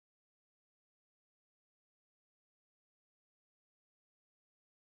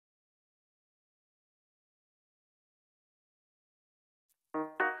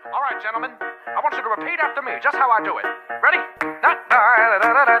All right, gentlemen, I want you to repeat after me, just how I do it. Ready?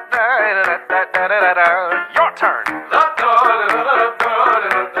 Your turn.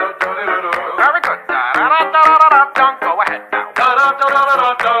 Very good. Go ahead now.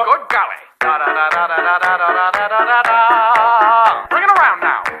 Good golly. Bring it around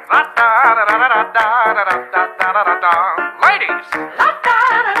now. Ladies. Good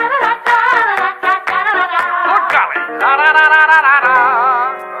golly.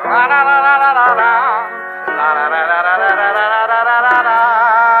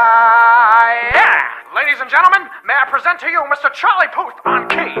 Yeah! Ladies and gentlemen, may I present to you Mr. Charlie Puth on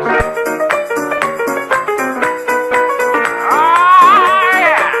keys.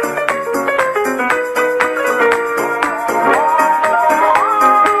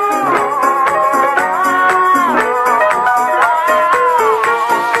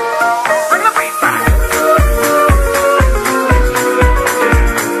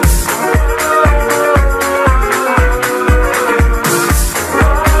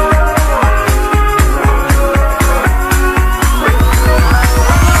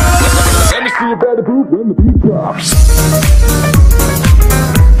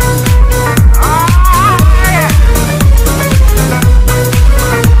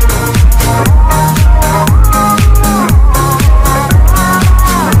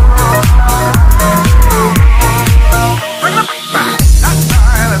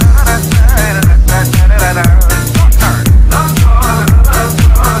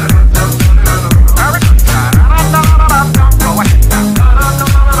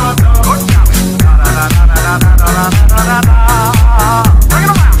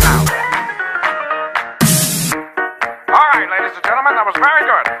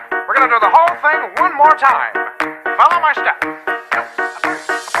 One more time. Follow my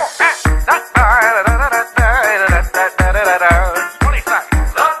steps.